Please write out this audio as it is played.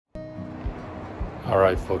All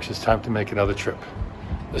right, folks, it's time to make another trip.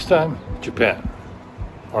 This time, Japan.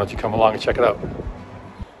 Why don't you come along and check it out?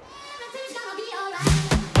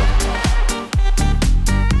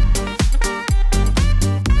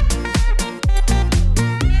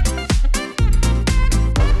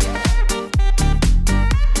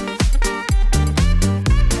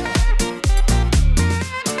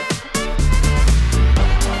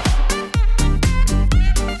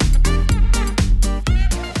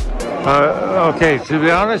 Okay, to be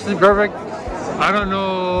honest and perfect, I don't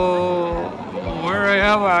know where I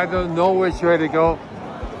am. I don't know which way to go.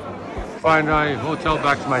 Find my hotel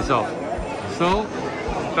back to myself. So,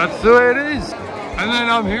 that's the way it is. And then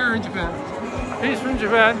I'm here in Japan. Peace from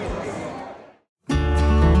Japan.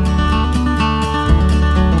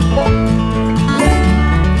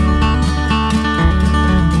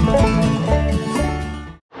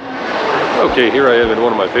 Okay, here I am in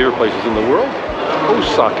one of my favorite places in the world,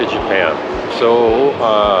 Osaka, Japan. So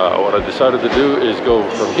what I decided to do is go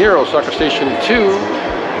from here, Osaka Station, to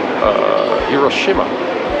Hiroshima.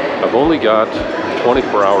 I've only got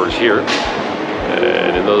 24 hours here,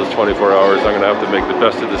 and in those 24 hours I'm going to have to make the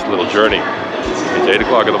best of this little journey. It's 8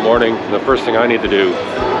 o'clock in the morning, and the first thing I need to do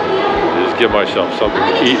is give myself something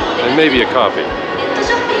to eat, and maybe a coffee.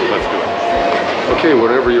 Let's do it. Okay,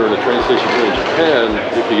 whenever you're in a train station here in Japan,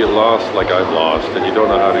 if you get lost like I'm lost and you don't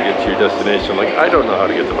know how to get to your destination, like I don't know how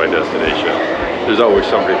to get to my destination, there's always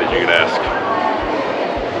somebody that you can ask.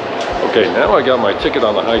 Okay, now I got my ticket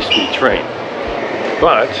on the high-speed train,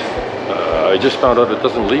 but I just found out it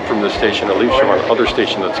doesn't leave from this station, it leaves from another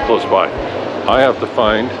station that's close by. I have to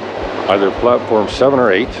find either platform 7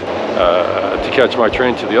 or 8 to catch my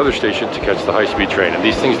train to the other station to catch the high-speed train, and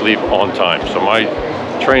these things leave on time. So my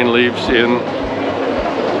train leaves in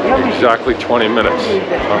exactly 20 minutes, so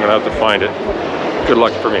I'm gonna have to find it. Good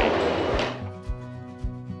luck for me.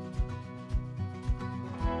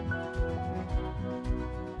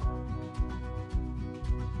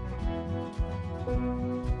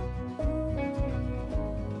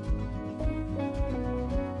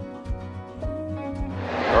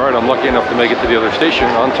 All right, I'm lucky enough to make it to the other station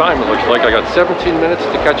on time. It looks like I got 17 minutes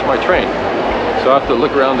to catch my train. So I have to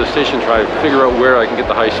look around the station, try to figure out where I can get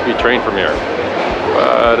the high-speed train from here.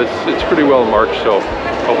 But it's pretty well marked, so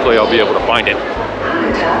hopefully I'll be able to find it.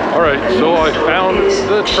 All right, so I found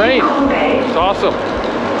the train. It's awesome.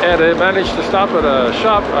 And I managed to stop at a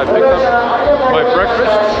shop. I picked up my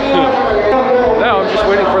breakfast. Now I'm just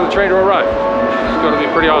waiting for the train to arrive. It's going to be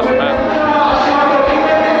pretty awesome, man.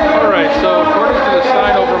 All right, so according to the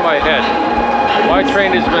sign over my head, my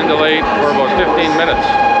train has been delayed for about 15 minutes.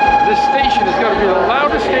 This station is going to be the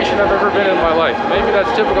loudest station I've ever been in my life. Maybe that's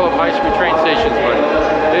typical of high-speed train stations, but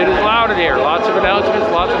it is loud in here. Lots of announcements,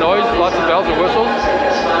 lots of noises, lots of bells and whistles.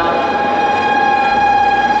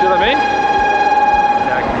 See what I mean?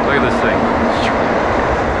 Yeah, look at this thing.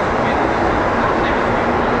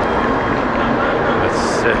 That's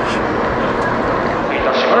sick.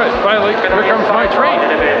 All right, finally, here comes my train.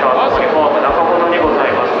 Awesome.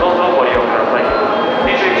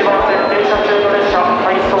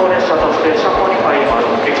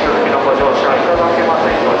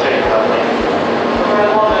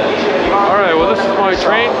 Alright, well this is my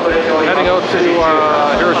train heading out to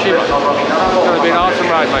Hiroshima. It's going to be an awesome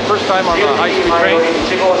ride. My first time on the high-speed train.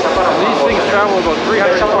 And these things travel about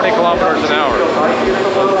 320 kilometers an hour.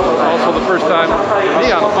 Also the first time for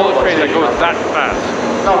me on a bullet train that goes that fast.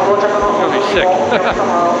 It's going to be sick.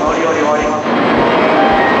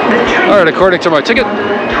 Alright, according to my ticket,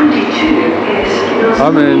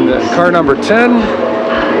 I'm in car number 10,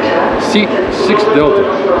 seat 6 Delta.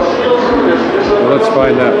 Well, let's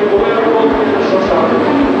find out.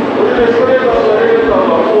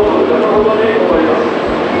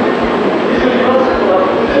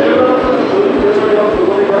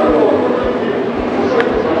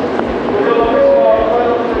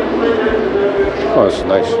 Oh, that's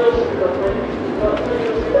nice.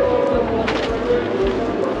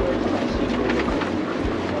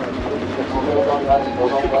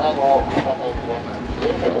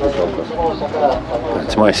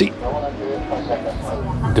 That's my seat.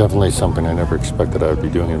 Definitely something I never expected I would be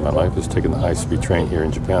doing in my life is taking the high-speed train here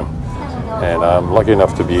in Japan. And I'm lucky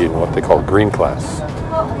enough to be in what they call green class.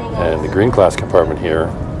 And the green class compartment here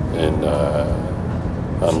in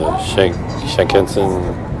on the Shinkansen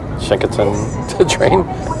train,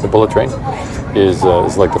 the bullet train, is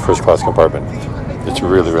like the first class compartment. It's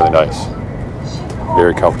really, really nice.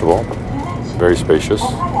 Very comfortable, very spacious,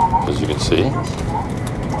 as you can see.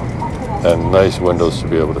 And nice windows to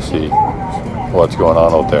be able to see what's going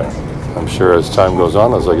on out there. I'm sure as time goes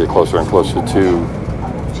on, as I get closer and closer to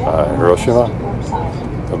Hiroshima,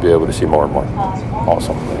 I'll be able to see more and more.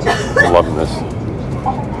 Awesome. I'm loving this.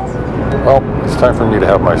 Well, it's time for me to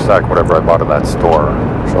have my snack, whatever I bought in that store.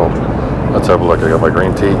 So let's have a look. I got my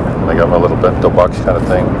green tea and I got my little bento box kind of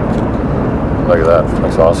thing. Look at that.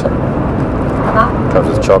 Looks awesome. Comes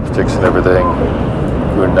with chopsticks and everything.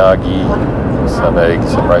 Unagi, some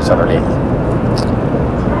eggs, some rice underneath.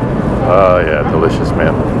 Oh yeah, delicious,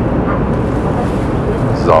 man.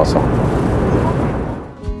 This is awesome.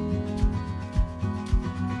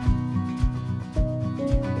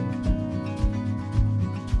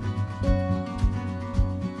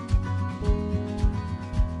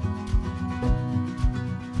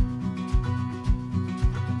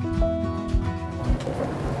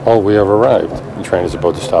 Oh, we have arrived. The train is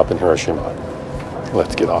about to stop in Hiroshima.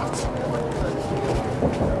 Let's get off.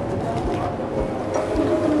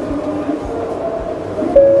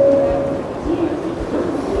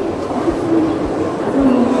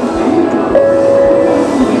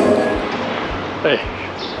 Hey,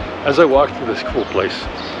 as I walk through this cool place,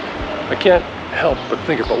 I can't help but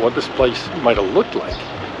think about what this place might have looked like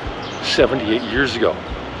 78 years ago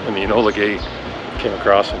when the Enola Gay came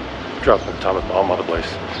across and dropped an atomic bomb on the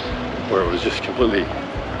place, where it was just completely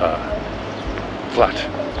flat.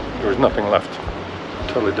 There was nothing left.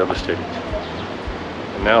 Totally devastating.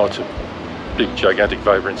 And now it's a big, gigantic,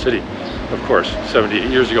 vibrant city. Of course, 78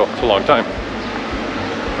 years ago, it's a long time.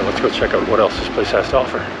 Now let's go check out what else this place has to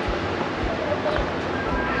offer.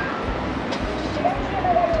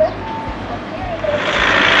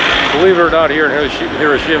 Believe it or not, here in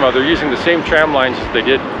Hiroshima, they're using the same tram lines as they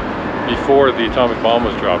did before the atomic bomb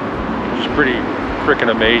was dropped, which is pretty freaking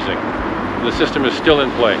amazing. The system is still in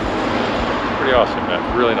play. Pretty awesome,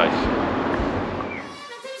 man. Really nice.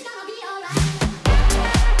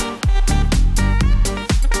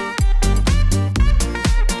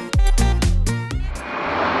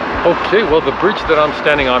 Okay, well, the bridge that I'm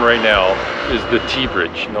standing on right now is the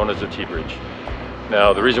T-Bridge, known as the T-Bridge.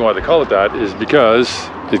 Now, the reason why they call it that is because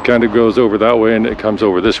it kind of goes over that way and it comes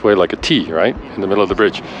over this way like a T, right? In the middle of the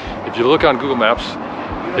bridge. If you look on Google Maps,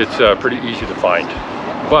 it's pretty easy to find.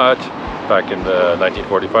 But back in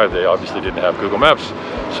 1945, they obviously didn't have Google Maps.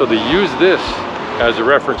 So they used this as a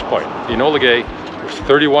reference point. The Enola Gay was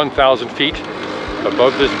 31,000 feet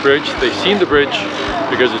above this bridge. They've seen the bridge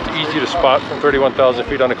because it's easy to spot from 31,000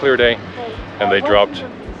 feet on a clear day. And they dropped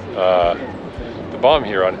the bomb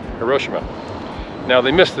here on Hiroshima. Now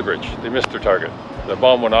they missed the bridge, they missed their target. The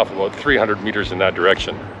bomb went off about 300 meters in that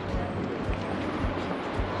direction.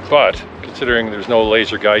 But considering there's no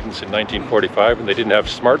laser guidance in 1945 and they didn't have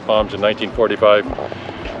smart bombs in 1945,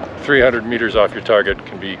 300 meters off your target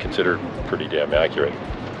can be considered pretty damn accurate.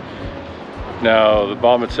 Now the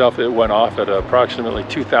bomb itself, it went off at approximately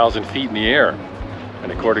 2,000 feet in the air.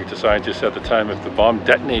 And according to scientists at the time, if the bomb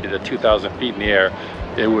detonated at 2,000 feet in the air,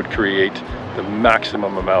 it would create the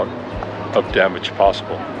maximum amount of damage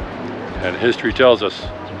possible. And history tells us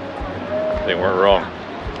they weren't wrong.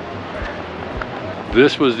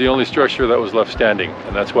 This was the only structure that was left standing,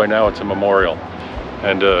 and that's why now it's a memorial.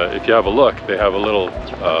 And if you have a look, they have a little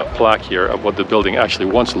plaque here of what the building actually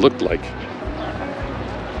once looked like.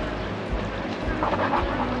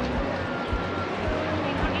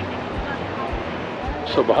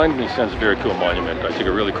 So behind me stands a very cool monument. I took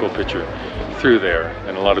a really cool picture through there,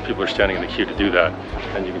 and a lot of people are standing in the queue to do that.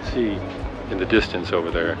 And you can see in the distance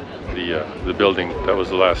over there the building that was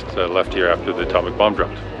the last left here after the atomic bomb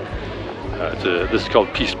dropped. This is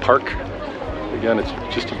called Peace Park. Again, it's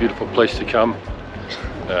just a beautiful place to come.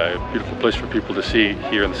 A beautiful place for people to see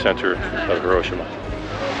here in the center of Hiroshima.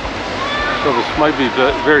 So this might be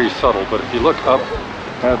very subtle, but if you look up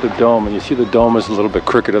at the dome and you see the dome is a little bit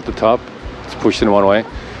crooked at the top, it's pushed in one way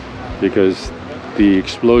because the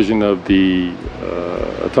explosion of the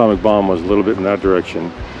atomic bomb was a little bit in that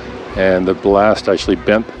direction, and the blast actually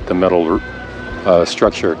bent the metal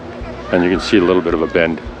structure, and you can see a little bit of a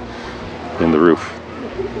bend in the roof.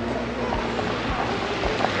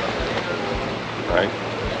 Right.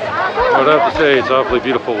 I would have to say it's awfully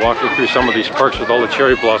beautiful walking through some of these parks with all the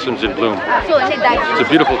cherry blossoms in bloom. It's a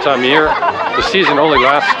beautiful time of year. The season only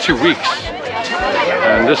lasts 2 weeks,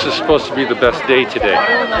 and this is supposed to be the best day today.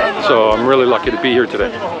 So I'm really lucky to be here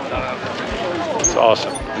today. It's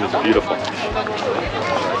awesome and it's beautiful.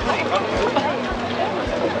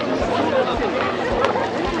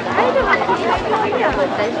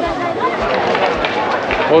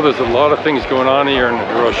 Well, there's a lot of things going on here in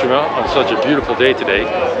Hiroshima on such a beautiful day today,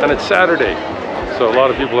 and it's Saturday, so a lot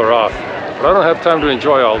of people are off. But I don't have time to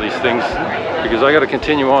enjoy all these things because I got to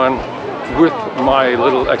continue on with my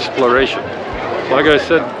little exploration. Like I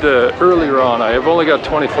said earlier on, I have only got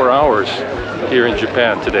 24 hours here in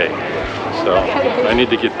Japan today. So I need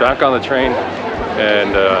to get back on the train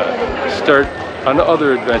and start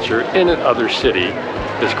another adventure in another city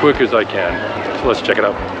as quick as I can. So let's check it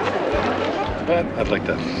out. But I'd like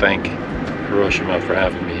to thank Hiroshima for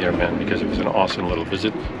having me here, man, because it was an awesome little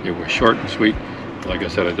visit. It was short and sweet. Like I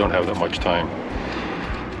said, I don't have that much time.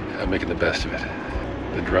 I'm making the best of it.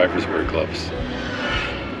 The drivers wear gloves.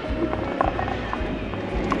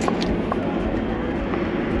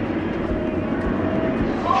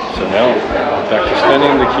 So now, back to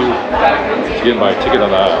standing in the queue to get my ticket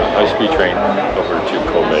on the high-speed train over to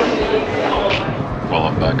Kobe. Well,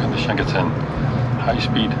 I'm back on the Shinkansen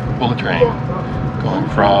high-speed bullet train going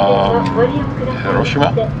from Hiroshima,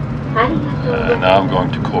 and now I'm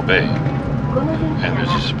going to Kobe. And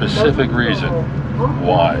there's a specific reason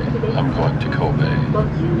why I'm going to Kobe.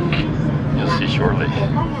 You'll see shortly.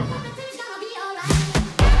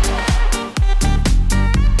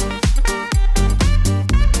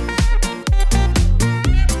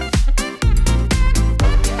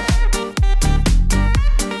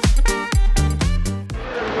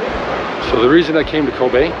 So the reason I came to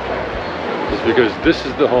Kobe is because this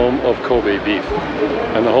is the home of Kobe beef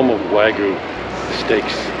and the home of Wagyu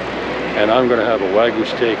steaks. And I'm going to have a Wagyu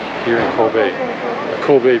steak here in Kobe, a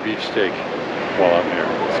Kobe beef steak while I'm here.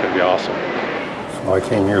 It's going to be awesome. So I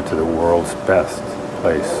came here to the world's best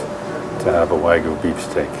place to have a Wagyu beef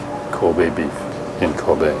steak, Kobe beef in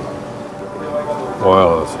Kobe.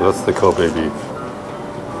 Wow, so that's the Kobe beef.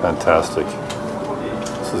 Fantastic.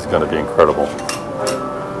 This is going to be incredible.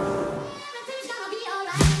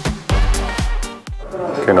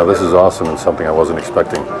 Okay, now this is awesome and something I wasn't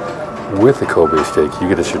expecting. With the Kobe steak, you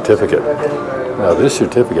get a certificate. Now this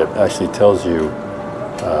certificate actually tells you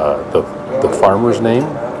the farmer's name,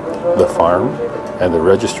 the farm, and the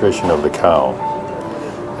registration of the cow.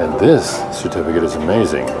 And this certificate is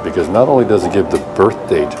amazing because not only does it give the birth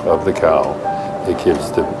date of the cow, it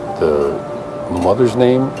gives the mother's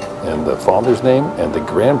name and the father's name and the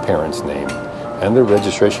grandparents' name and the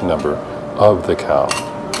registration number of the cow.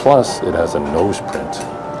 Plus, it has a nose print,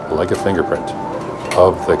 like a fingerprint,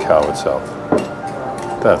 of the cow itself.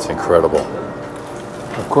 That's incredible.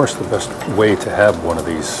 Of course, the best way to have one of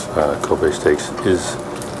these Kobe steaks is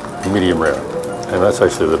medium rare. And that's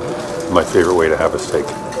actually my favorite way to have a steak.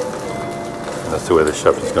 And that's the way the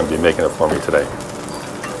chef is going to be making it for me today.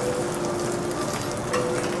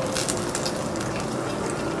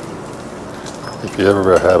 If you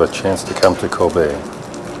ever have a chance to come to Kobe,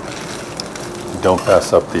 don't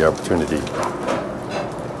pass up the opportunity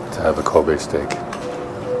to have a Kobe steak.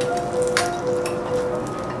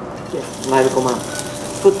 Yes, my recommend.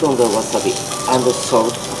 Put on the wasabi and the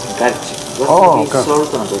salt, garlic. Wasabi, oh, okay.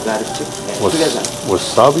 Salt and garlic together.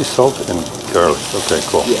 Wasabi, salt, and garlic. Okay,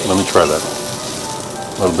 cool. Yes. Let me try that.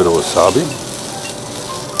 A little bit of wasabi.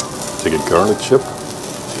 Take a garlic chip.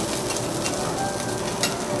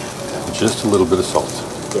 And just a little bit of salt.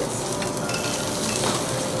 Yes.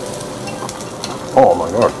 Oh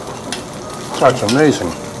my God. That's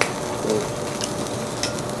amazing.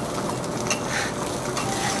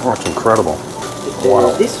 Oh, it's incredible.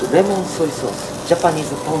 Wow. This lemon soy sauce, Japanese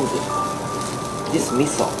ponzu. This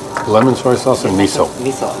miso. Lemon soy sauce and miso.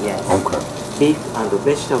 Miso, yes. Okay. Beef and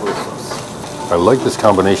vegetable sauce. I like this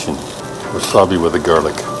combination. Wasabi with the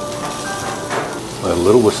garlic. A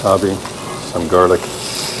little wasabi, some garlic,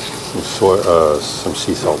 some soy, some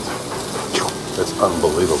sea salt. It's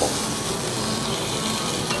unbelievable.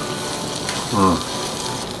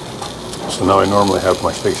 So now I normally have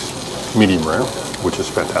my steaks medium rare, which is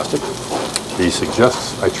fantastic. He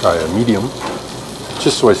suggests I try a medium,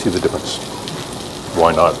 just so I see the difference.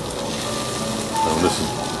 Why not? And this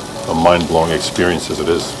is a mind-blowing experience as it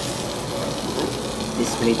is.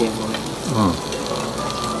 This medium one.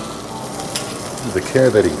 The care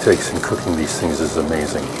that he takes in cooking these things is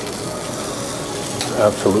amazing. It's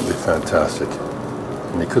absolutely fantastic.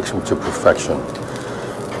 And he cooks them to perfection.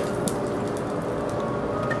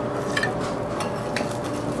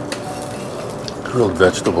 Grilled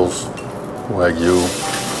vegetables, Wagyu.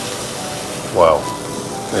 Wow,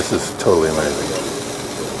 this is totally amazing.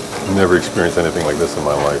 I've never experienced anything like this in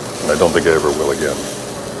my life, and I don't think I ever will again.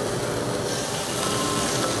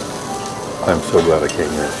 I'm so glad I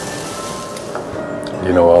came here.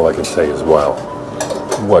 You know, all I can say is, wow,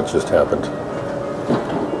 what just happened?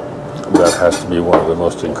 That has to be one of the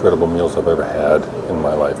most incredible meals I've ever had in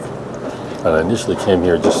my life. And I initially came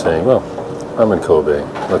here just saying, well, I'm in Kobe,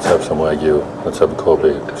 let's have some Wagyu, let's have a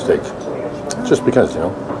Kobe steak. Just because, you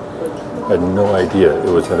know, I had no idea it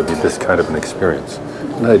was going to be this kind of an experience.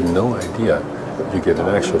 And I had no idea you get an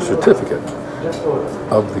actual certificate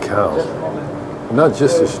of the cow. Not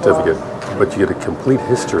just a certificate, but you get a complete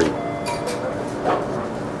history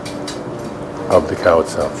of the cow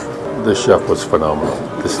itself. The chef was phenomenal.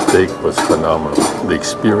 The steak was phenomenal. The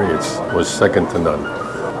experience was second to none.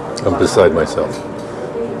 I'm beside myself.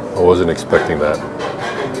 I wasn't expecting that,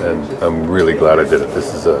 and I'm really glad I did it.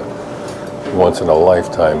 This is a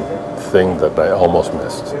once-in-a-lifetime thing that I almost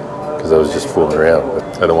missed because I was just fooling around.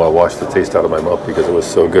 But I don't want to wash the taste out of my mouth because it was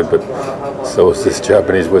so good, but so is this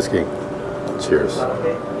Japanese whiskey. Cheers.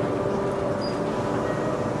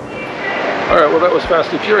 Alright, well that was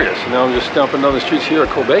fast and furious. Now I'm just stomping down the streets here at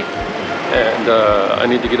Kobe, and I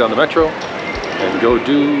need to get on the metro and go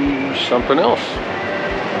do something else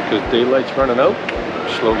because daylight's running out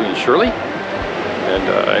slowly and surely, and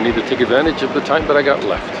I need to take advantage of the time that I got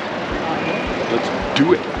left. Let's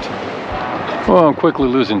do it. Well, I'm quickly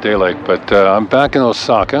losing daylight, but I'm back in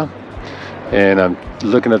Osaka, and I'm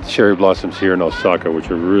looking at the cherry blossoms here in Osaka, which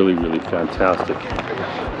are really, really fantastic.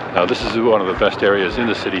 Now, this is one of the best areas in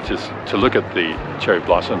the city to look at the cherry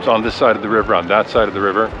blossoms. On this side of the river, on that side of the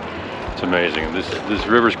river, it's amazing. And this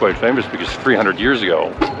river is quite famous because 300 years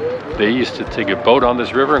ago, they used to take a boat on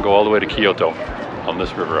this river and go all the way to Kyoto on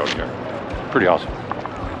this river out here. Pretty awesome.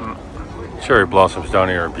 Cherry blossoms down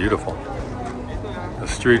here are beautiful. The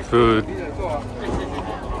street food,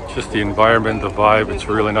 just the environment, the vibe, it's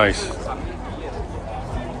really nice.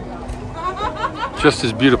 Just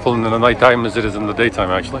as beautiful in the nighttime as it is in the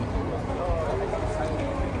daytime, actually.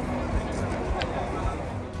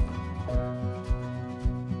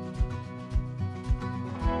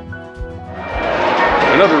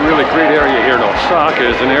 Another really great area here in Osaka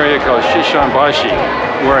is an area called Shishanbashi,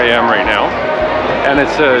 where I am right now. And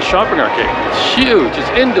it's a shopping arcade. It's huge, it's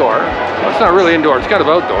indoor. Well, it's not really indoor, it's kind of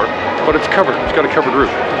outdoor, but it's covered, it's got a covered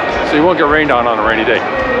roof. So you won't get rained on a rainy day,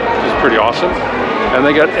 which is pretty awesome. And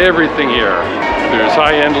they got everything here. There's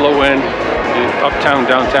high-end, low-end, uptown,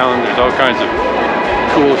 downtown. There's all kinds of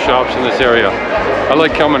cool shops in this area. I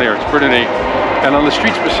like coming here, it's pretty neat. And on the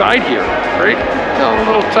streets beside here, right? You know, a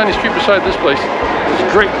little tiny street beside this place,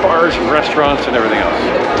 there's great bars and restaurants and everything else.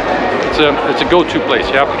 It's a go-to place,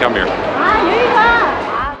 you have to come here.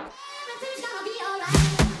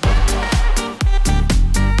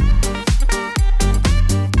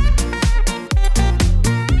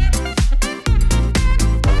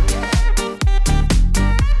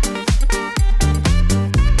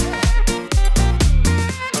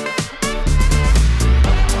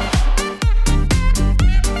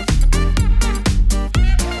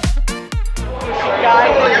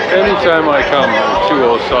 Anytime I come to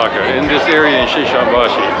Osaka, in this area in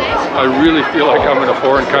Shishanbashi, I really feel like I'm in a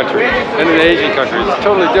foreign country, in an Asian country. It's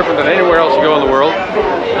totally different than anywhere else you go in the world.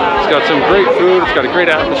 It's got some great food, it's got a great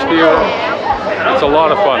atmosphere. It's a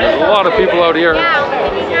lot of fun. There's a lot of people out here,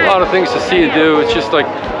 a lot of things to see and do. It's just like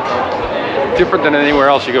different than anywhere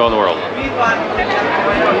else you go in the world.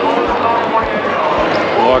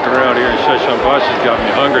 Walking around here in Shishanbashi's got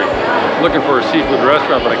me hungry. I'm looking for a seafood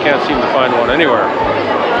restaurant, but I can't seem to find one anywhere.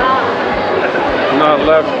 Not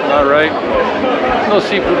left, not right. No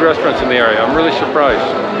seafood restaurants in the area. I'm really surprised.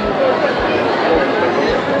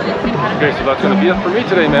 Okay, so that's going to be it for me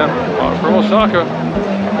today, man. From Osaka.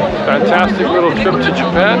 Fantastic little trip to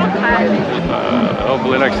Japan.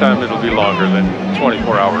 Hopefully next time it'll be longer than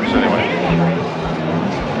 24 hours anyway.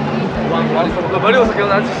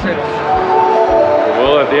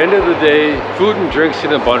 Well, at the end of the day, food and drinks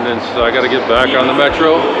in abundance. So I got to get back on the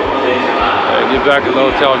metro and get back to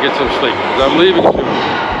the hotel and get some sleep because I'm leaving soon.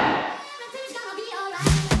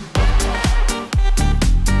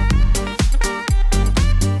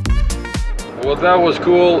 Well, that was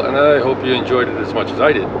cool, and I hope you enjoyed it as much as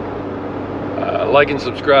I did. Like and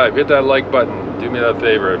subscribe. Hit that like button. Do me that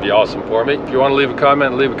favor. It'd be awesome for me. If you want to leave a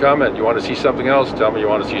comment, leave a comment. You want to see something else, tell me you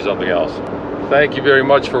want to see something else. Thank you very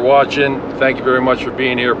much for watching. Thank you very much for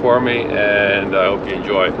being here for me, and I hope you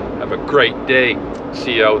enjoy. Have a great day.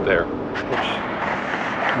 See you out there.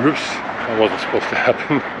 Oops, that wasn't supposed to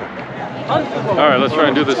happen. All right, let's try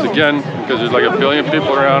and do this again because there's like a billion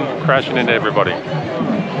people around crashing into everybody.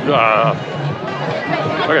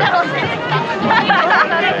 Okay.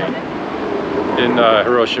 In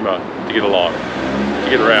Hiroshima to get along, to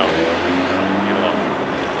get around, to get along.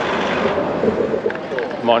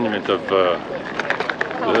 Monument of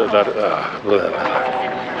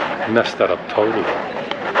messed that up totally.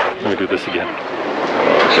 Let me do this again.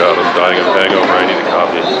 Oh God, I'm dying of a hangover. I need a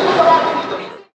coffee.